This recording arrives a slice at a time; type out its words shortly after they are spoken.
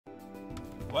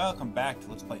Welcome back to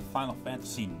Let's Play Final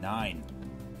Fantasy IX.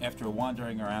 After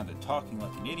wandering around and talking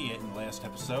like an idiot in the last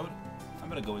episode, I'm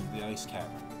going to go into the ice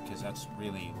cavern, because that's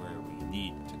really where we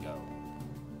need to go.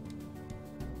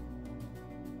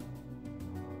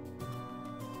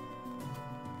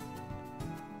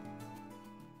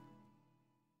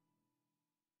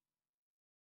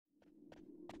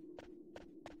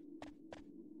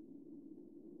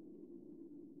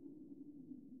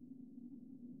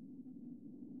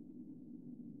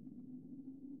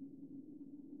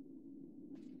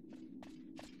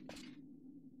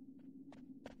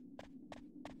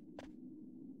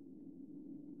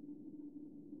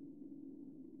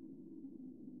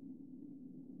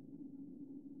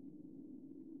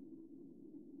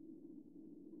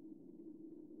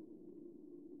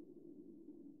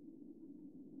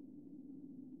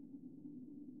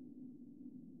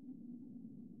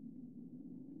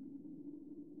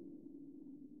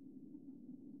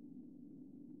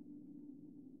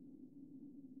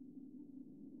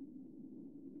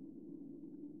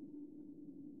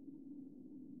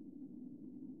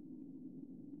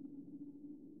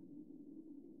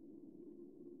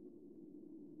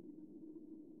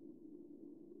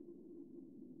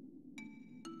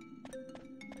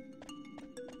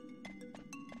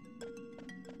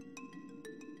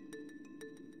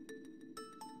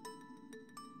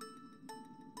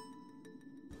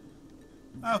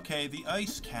 Okay, the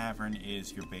ice cavern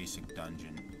is your basic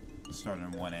dungeon. Start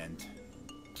on one end,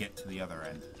 get to the other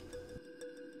end.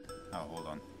 Oh, hold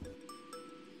on.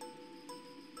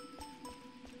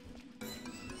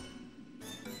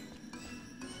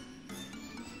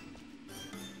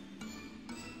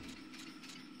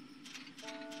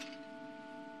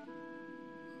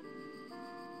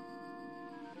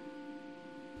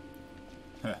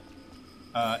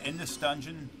 In this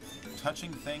dungeon,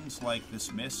 touching things like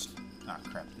this mist... Ah,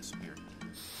 crap, disappeared.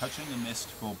 Touching the mist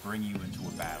will bring you into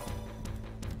a battle.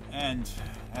 And,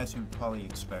 as you'd probably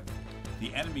expect,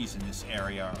 the enemies in this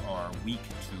area are weak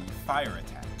to fire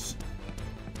attacks.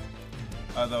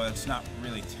 Although it's not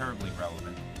really terribly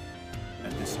relevant.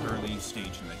 At this early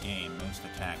stage in the game, most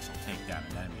attacks will take down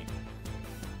an enemy.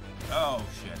 Oh,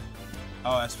 shit.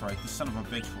 Oh, that's right, the son of a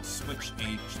bitch will switch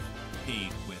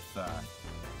HP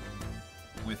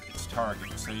with its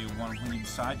target. So when you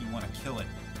decide you want to kill it,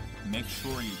 make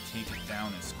sure you take it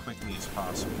down as quickly as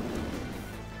possible.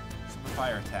 So the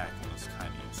fire attack was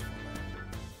kind of useful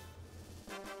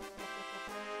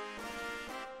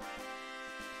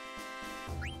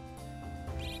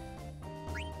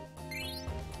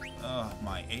there. Ugh,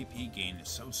 my AP gain is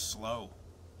so slow.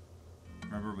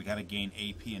 Remember, we gotta gain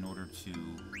AP in order to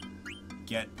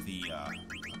get the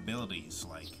abilities.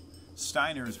 Like,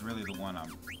 Steiner is really the one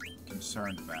I'm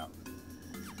concerned about.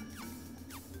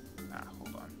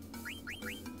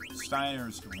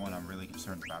 Steiner's the one I'm really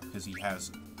concerned about because he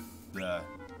has the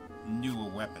newer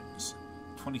weapons.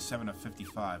 27 of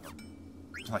 55. I'm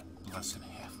like less than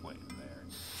halfway there.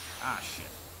 Ah,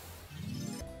 shit.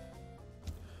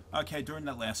 Okay, during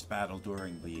that last battle,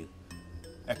 during the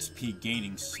XP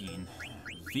gaining scene,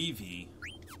 Vivi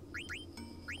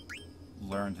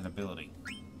learned an ability.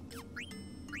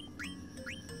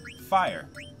 Fire.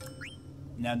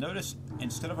 Now notice,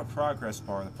 instead of a progress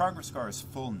bar, the progress bar is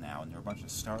full now, and there are a bunch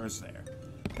of stars there.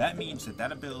 That means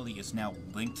that ability is now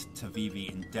linked to Vivi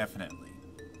indefinitely.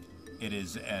 It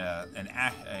is an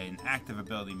active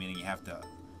ability, meaning you have to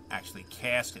actually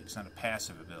cast it. It's not a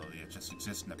passive ability, it just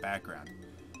exists in the background.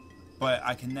 But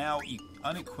I can now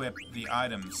unequip the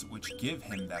items which give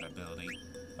him that ability.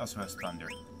 He also has Thunder.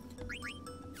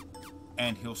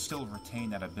 And he'll still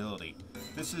retain that ability.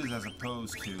 This is as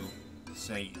opposed to,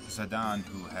 say, Zidane,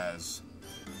 who has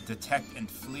Detect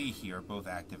and Flee here, both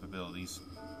active abilities.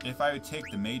 If I would take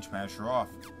the Mage Measure off,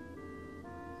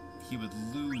 he would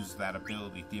lose that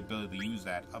ability, the ability to use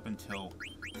that up until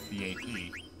the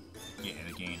AP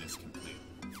gain is complete.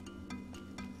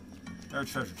 There are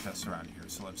treasure chests around here,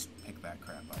 so let's pick that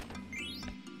crap up.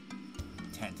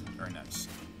 Tent, very nice.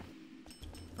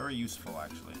 Very useful,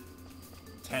 actually.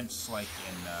 Tents, like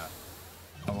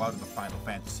in a lot of the Final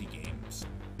Fantasy games.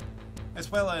 As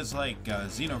well as, like,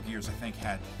 Xenogears, I think,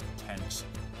 had tents.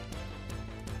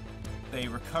 They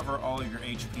recover all your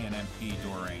HP and MP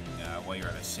during, while you're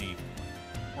at a save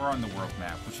point. Or on the world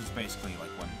map, which is basically,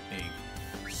 like, one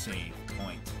big save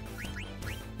point.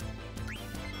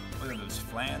 What are those,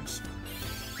 flans?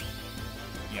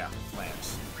 Yeah,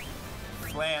 flans.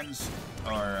 Flans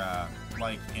are,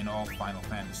 like in all Final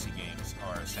Fantasy games,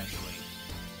 are essentially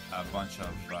a bunch of,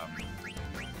 what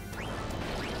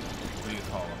do you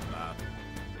call them?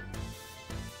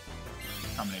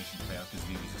 Combination failed because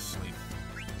Vivi's asleep.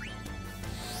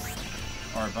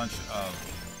 are a bunch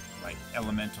of, like,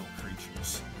 elemental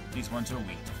creatures. These ones are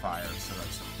weak to fire, so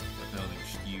that's the ability we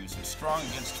should use. They're strong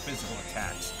against physical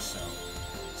attacks, so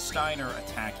Steiner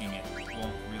attacking it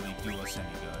won't really do us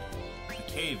any good. The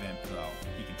Cave Imp, though,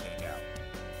 he can take out.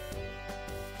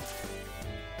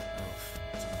 Oof,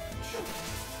 it's a bunch.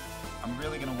 I'm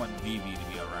really going to want Vivi to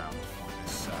be around for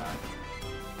this,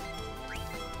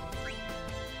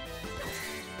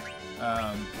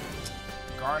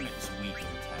 Garnet is weak in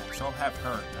attack, so I'll have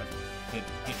her hit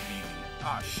Vivi.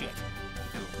 Ah, shit.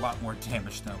 Did a lot more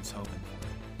damage than I was hoping for.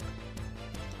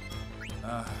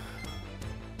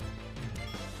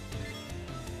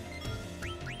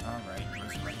 Alright,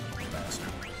 resurrect the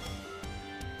bastard.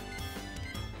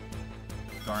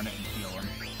 Garnet and heal him.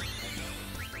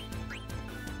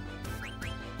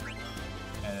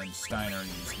 And then Steiner,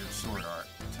 use your sword art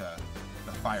to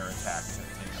the fire attack to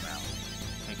take him out.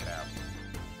 Take it out.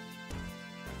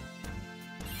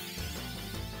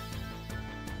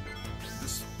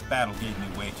 This battle gave me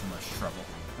way too much trouble.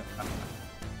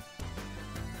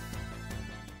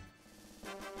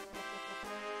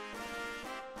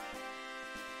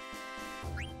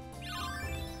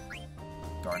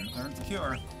 Garnet learned the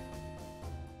cure.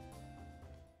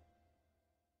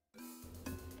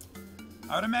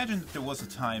 I would imagine that there was a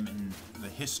time in the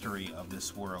history of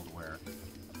this world where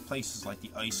places like the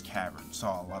Ice Cavern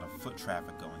saw a lot of foot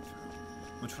traffic going through,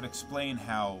 which would explain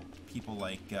how people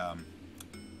like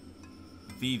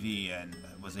Vivi and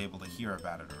was able to hear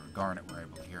about it, or Garnet were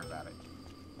able to hear about it.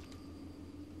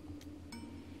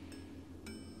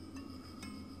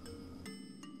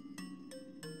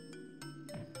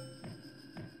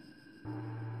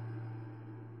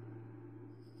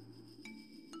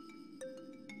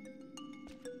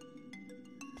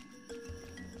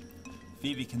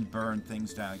 Vivi can burn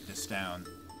things down like this down,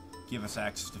 give us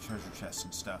access to treasure chests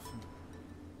and stuff.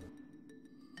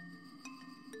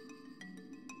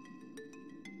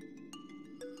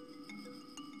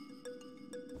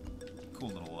 Cool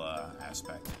little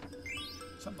aspect.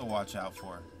 Something to watch out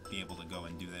for. Be able to go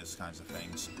and do those kinds of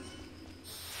things.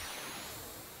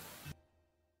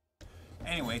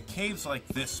 Anyway, caves like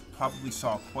this probably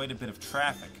saw quite a bit of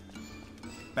traffic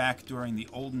back during the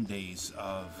olden days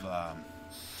of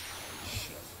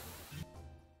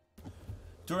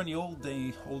during the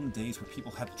olden days where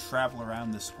people had to travel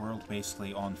around this world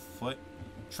basically on foot,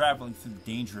 traveling through the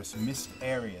dangerous mist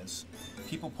areas,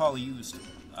 people probably used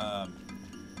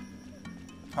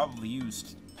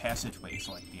passageways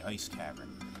like the Ice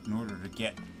Cavern in order to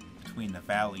get between the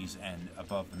valleys and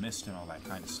above the mist and all that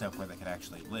kind of stuff where they could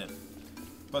actually live.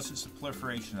 But since the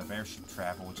proliferation of airship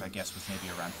travel, which I guess was maybe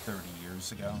around 30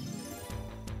 years ago,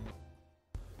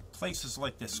 places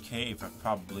like this cave have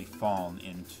probably fallen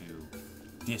into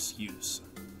disuse.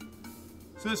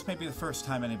 So this may be the first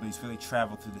time anybody's really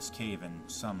traveled through this cave in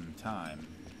some time.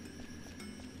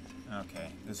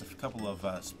 Okay, there's a couple of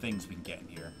things we can get in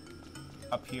here.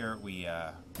 Up here,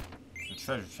 the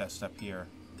treasure chest up here.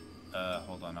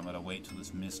 Hold on, I'm gonna wait till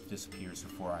this mist disappears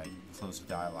before I close the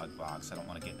dialogue box. I don't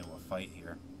want to get into a fight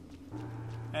here.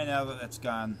 And now that that's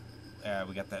gone,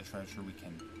 we got that treasure, we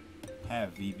can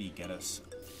have Vivi get us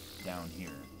down here.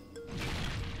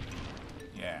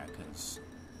 Yeah, because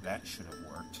that should have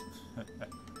worked.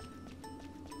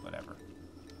 Whatever.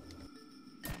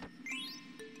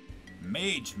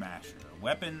 Mage Masher, a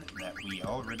weapon that we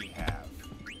already have.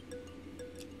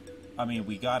 I mean,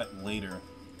 we got it later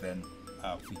than...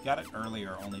 we got it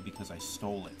earlier only because I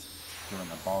stole it during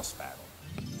the boss battle.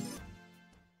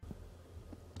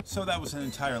 So that was an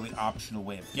entirely optional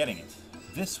way of getting it.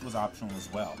 This was optional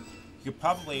as well. You could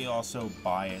probably also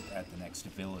buy it at the next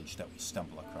village that we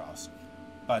stumble across.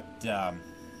 But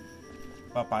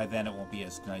by then it won't be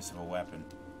as nice of a weapon.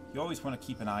 You always want to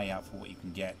keep an eye out for what you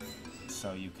can get,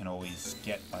 so you can always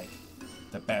get, like,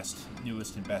 the best,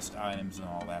 newest and best items and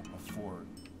all that before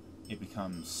it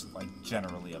becomes, like,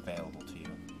 generally available to you.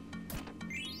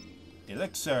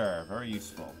 Elixir, very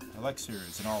useful.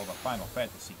 Elixirs in all the Final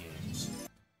Fantasy games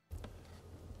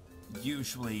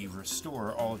usually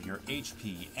restore all of your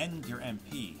HP and your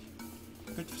MP.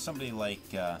 Good for somebody like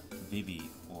Vivi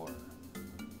or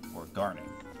Garnet.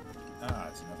 Ah,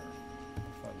 it's another. I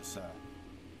thought it was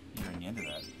nearing the end of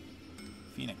that.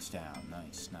 Phoenix down.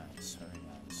 Nice, nice, very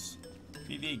nice.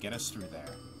 Vivi, get us through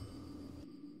there.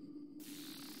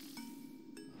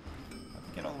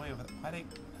 Get all the way over there. Why they...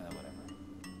 whatever.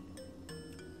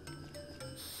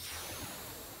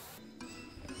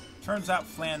 Turns out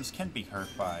flans can be hurt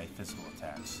by physical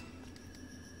attacks.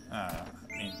 I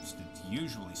mean, it's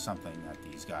usually something that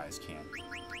these guys can't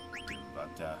do,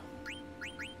 but,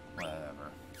 whatever.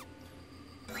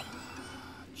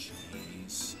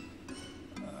 Jeez.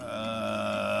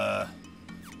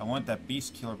 want that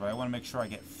beast killer, but I want to make sure I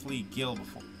get Flea Gill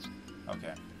before...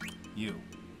 Okay. You.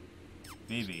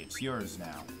 Vivi, it's yours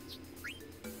now.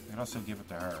 I can also give it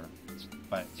to her,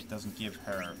 but it doesn't give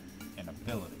her an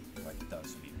ability like it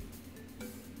does Vivi.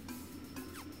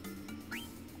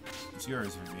 It's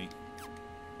yours, Vivi.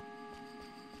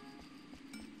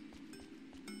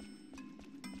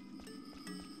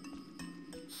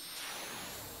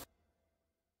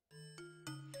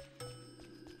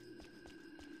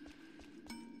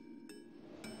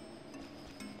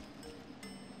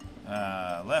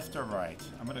 Left or right?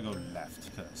 I'm gonna go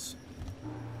left, because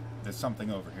there's something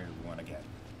over here we want to get.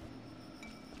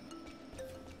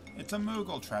 It's a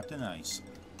Moogle trapped in ice.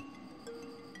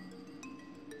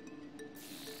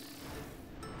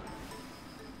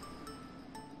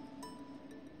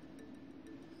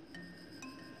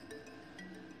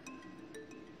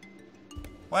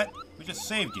 What? We just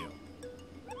saved you.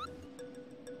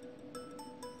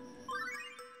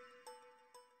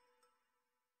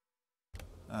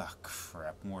 Ah,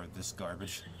 crap. More of this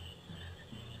garbage.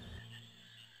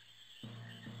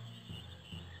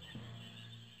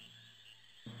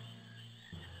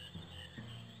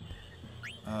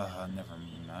 Never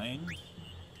mind.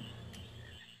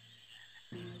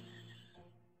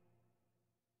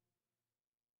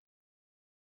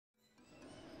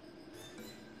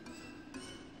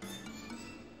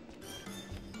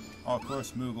 Of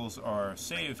course, Moogles are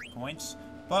saved points,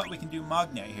 but we can do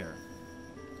Magnet here.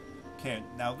 Okay,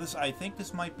 now this, I think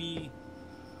this might be,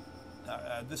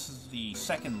 this is the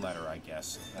second letter, I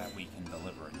guess, that we can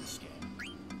deliver in this game.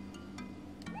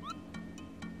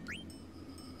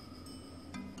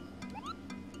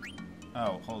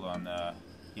 Oh, hold on,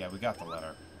 yeah, we got the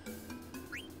letter.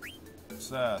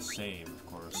 Let's, save, of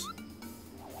course.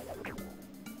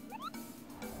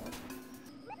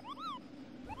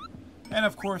 And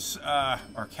of course,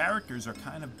 our characters are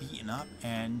kind of beaten up,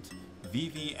 and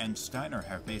Vivi and Steiner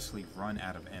have basically run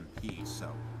out of MP,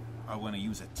 so I want to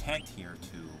use a tent here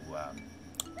to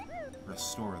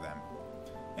restore them.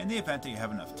 In the event that you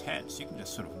have enough tents, you can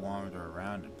just sort of wander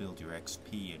around and build your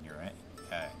XP and your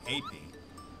AP.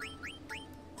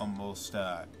 Almost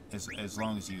as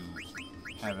long as you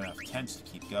have enough tents to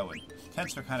keep going.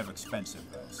 Tents are kind of expensive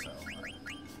though, so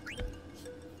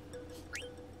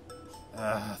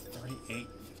 38,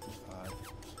 55.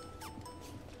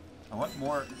 I want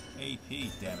more AP,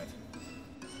 damn it.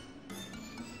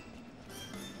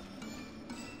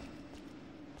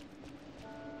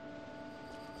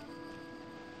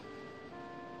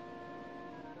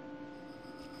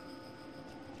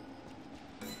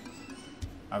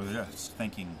 I was just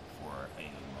thinking for a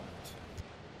moment.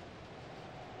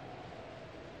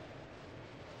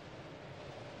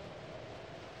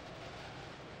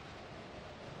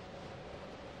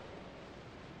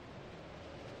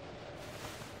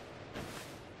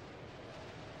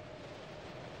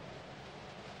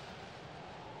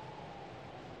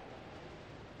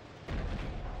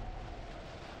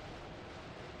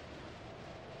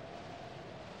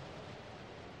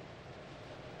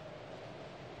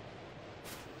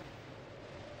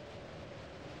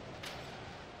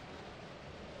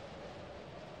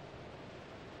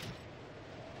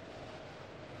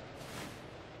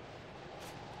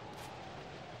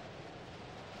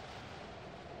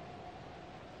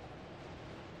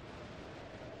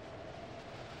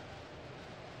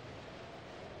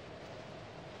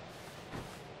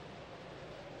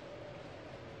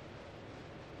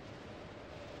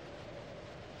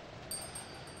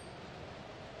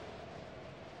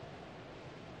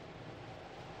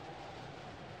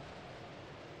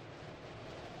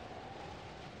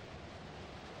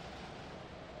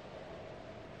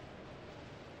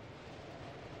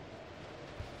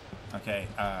 Okay,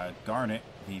 Garnet,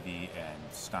 Vivi, and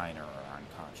Steiner are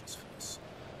unconscious for this,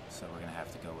 so we're gonna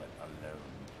have to go it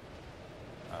alone.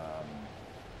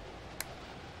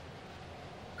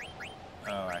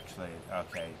 Oh, actually,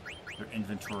 okay, their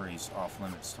inventory's off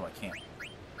limits, so I can't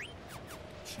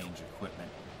change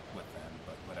equipment with them,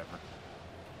 but whatever.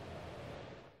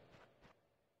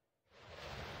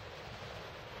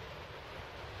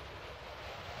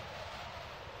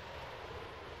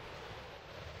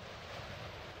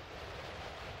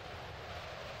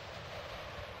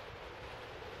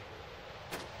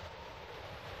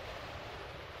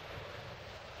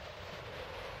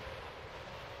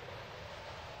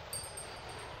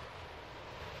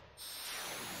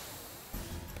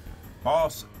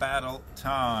 Boss battle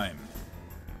time.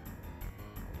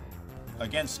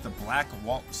 Against the Black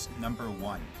Waltz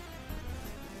 #1.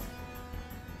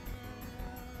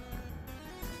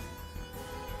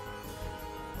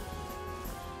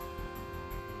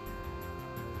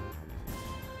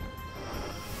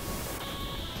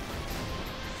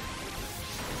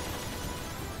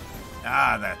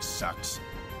 Ah, that sucks.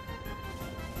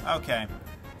 Okay.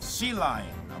 Sea lion,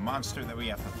 a monster that we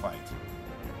have to fight.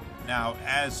 Now,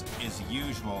 as is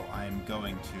usual, I'm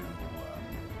going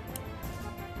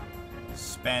to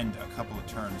spend a couple of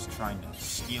turns trying to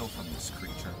steal from this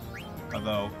creature.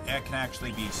 Although, it can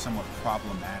actually be somewhat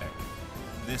problematic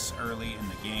this early in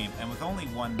the game, and with only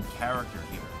one character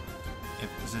here. If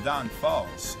Zidane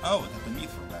falls... Oh, it got the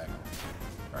mithril dagger.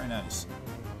 Very nice.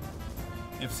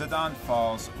 If Zidane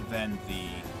falls, then the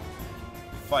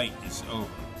fight is over.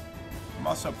 I'm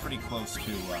also pretty close to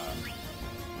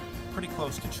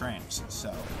trance,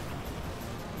 so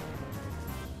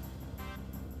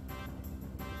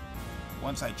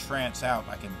once I trance out,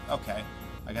 I can... Okay,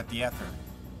 I got the ether.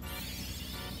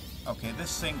 Okay,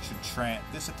 this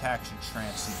attack should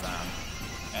trance Zidane,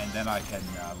 and then I can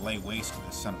lay waste to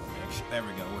this son of a bitch. There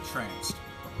we go, we're tranced.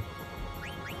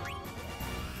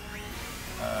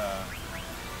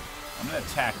 I'm gonna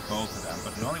attack both of them,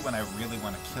 but the only one I really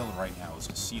want to kill right now is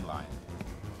the sea lion.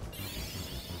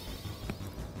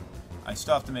 I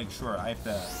still have to make sure I have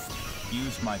to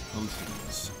use my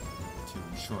potions to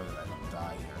ensure that I don't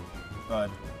die here. But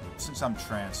since I'm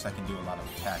tranced, I can do a lot of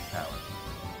attack power.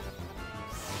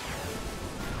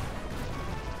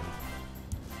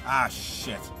 Ah,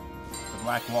 shit. The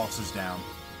Black Waltz is down.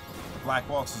 The Black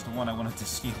Waltz is the one I wanted to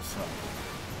steal from.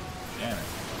 Damn it.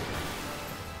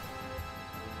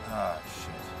 Ah,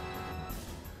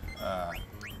 shit.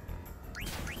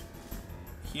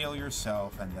 Heal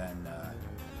yourself and then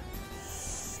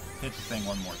hit the thing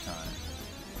one more time.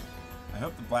 I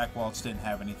hope the Black Waltz didn't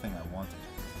have anything I wanted.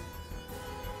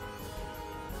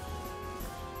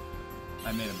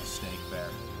 I made a mistake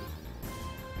there.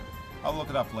 I'll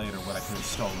look it up later what I could have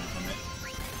stolen from it.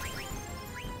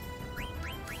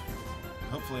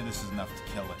 Hopefully this is enough to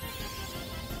kill it.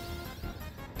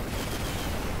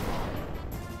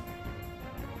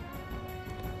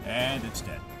 And it's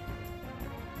dead.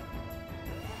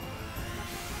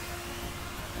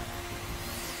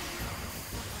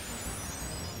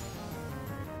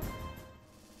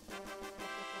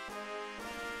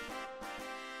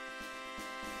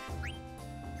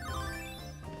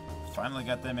 Finally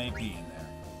got them AP in there.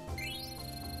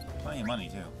 Plenty of money,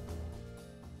 too.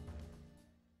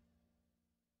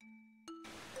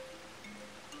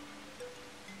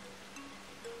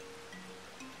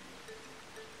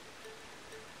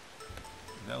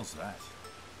 What the hell's that?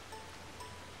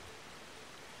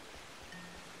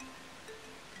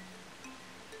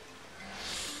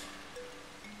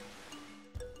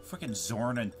 Frickin'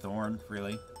 Zorn and Thorn,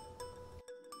 really?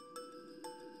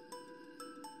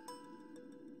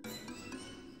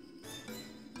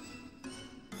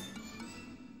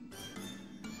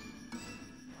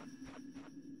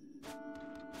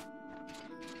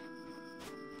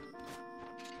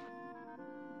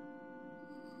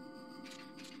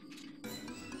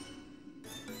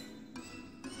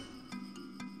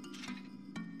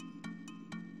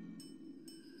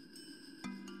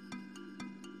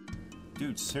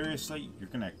 Dude, seriously? You're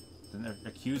gonna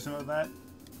accuse him of that?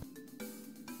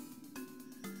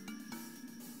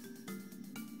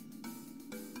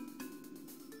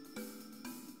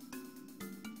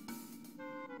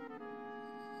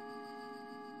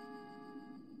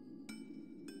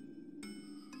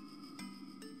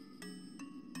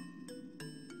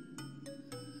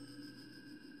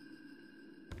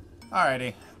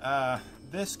 Alrighty,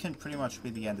 this can pretty much be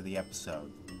the end of the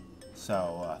episode.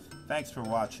 So, thanks for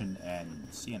watching, and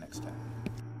see you next time.